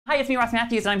Hi, it's me, Ross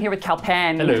Mathews, and I'm here with Kal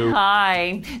Penn. Hello.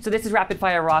 Hi. So this is Rapid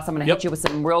Fire Ross. I'm going to hit you with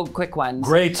some real quick ones.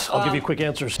 Great. I'll give you quick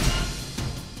answers.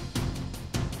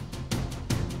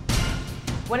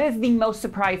 What is the most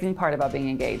surprising part about being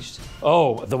engaged?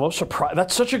 Oh, the most surprise.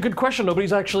 That's such a good question.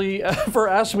 Nobody's actually ever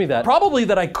asked me that. Probably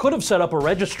that I could have set up a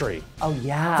registry. Oh,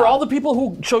 yeah. For all the people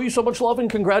who show you so much love and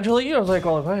congratulate you, I was like,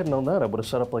 well, if I had known that, I would have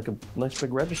set up like a nice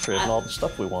big registry and all the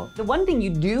stuff we want. The one thing you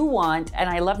do want, and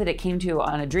I love that it came to you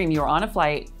on a dream, you were on a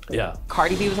flight. Yeah.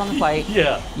 Cardi B was on the flight.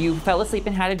 Yeah. You fell asleep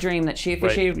and had a dream that she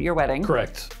officiated your wedding.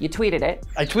 Correct. You tweeted it.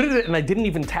 I tweeted it and I didn't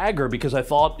even tag her because I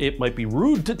thought it might be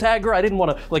rude to tag her. I didn't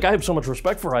want to, like, I have so much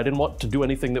respect for her. I didn't want to do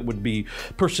anything that would be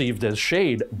perceived as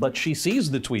shade, but she sees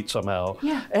the tweet somehow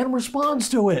and responds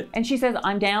to it. And she says,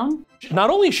 I'm down.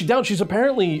 Not only is she down, she's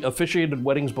apparently officiated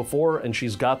weddings before and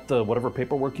she's got the whatever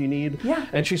paperwork you need. Yeah.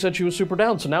 And she said she was super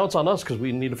down. So now it's on us because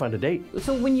we need to find a date.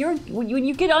 So when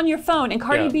you get on your phone and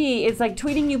Cardi B is like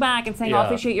tweeting you back and saying, I'll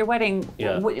officiate your wedding,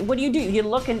 what do? You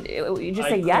look and you just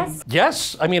say yes?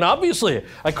 Yes. I mean, obviously.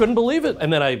 I couldn't believe it.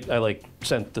 And then I like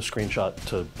sent the screenshot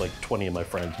to like 20 of my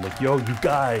friends. I'm like, yo, you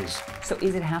guys. So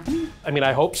is it happening? I mean,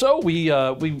 I hope so. We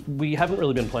haven't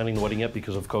really been planning the wedding yet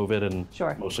because of COVID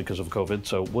and mostly because of COVID.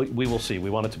 So we will see. We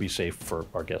want it to be safe for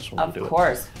our guests when we do it. Of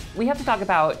course. We have to talk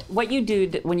about what you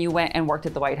did when you went and worked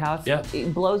at the White House. Yeah.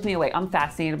 It blows me away. I'm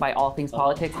fascinated by all things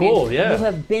politics. Cool, yeah. You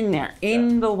have been there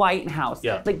in the White House.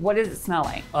 Yeah. Like, what does it smell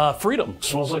like? Freedom. It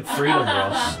smells like freedom,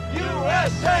 Ross.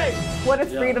 USA! What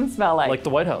does freedom smell like? Like the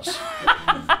White House.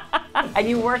 And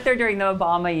you worked there during the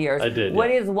Obama years. I did.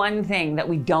 What is one thing that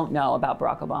we don't know about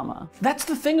Barack Obama? That's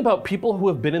the thing about people who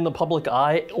have been in the public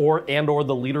eye or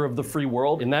the leader of the free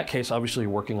world. In that case, obviously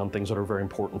you're working on things that are very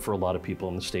important for a lot of people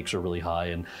and the stakes are really high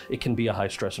and it can be a high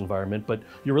stress environment, but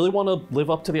you really want to live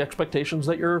up to the expectations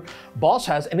that your boss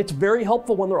has, and it's very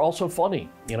helpful when they're also funny,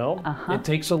 you know? It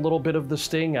takes a little bit of the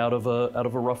sting out of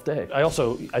a rough day.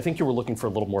 I think you were looking for a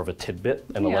little more of a tidbit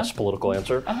and a less political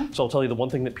answer. So I'll tell you the one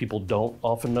thing that people don't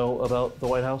often know about the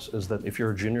White House is that if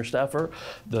you're a junior staffer,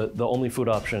 the only food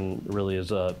option really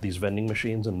is these vending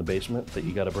machines in the basement that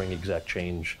you got to bring exact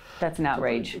change. That's an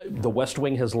outrage. The West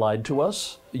Wing has lied to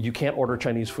us. You can't order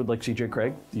Chinese food like CJ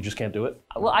Craig. You just can't do it.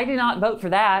 Well, I did not vote for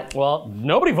that. Well,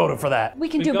 nobody voted for that. We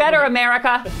can do better,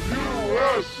 America.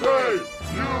 USA!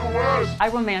 USA! I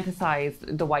romanticize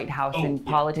the White House and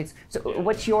politics. So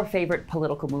what's your favorite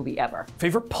political movie ever?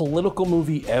 Favorite political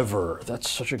movie ever? That's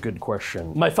such a good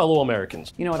question. My Fellow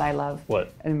Americans. You know what I love?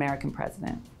 What? An American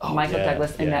President. Michael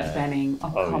Douglas, Annette Bening.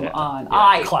 Oh, come on. Yeah.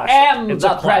 I Classic. am It's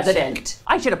the a classic. president.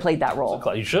 I should have played that role.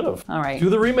 You should have. All right. Do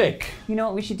the remake. You know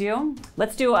what we should do?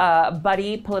 Let's do a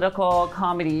buddy political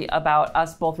comedy about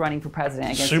us both running for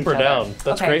president against Super each other. down.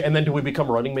 That's great. And then do we become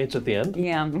running mates at the end?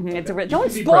 Yeah, it's a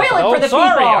don't spoil it for the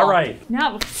sorry. people. All right.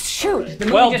 No, shoot.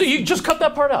 Well, you just cut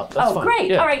that part out. That's fine. Great.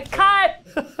 Yeah. All right, cut.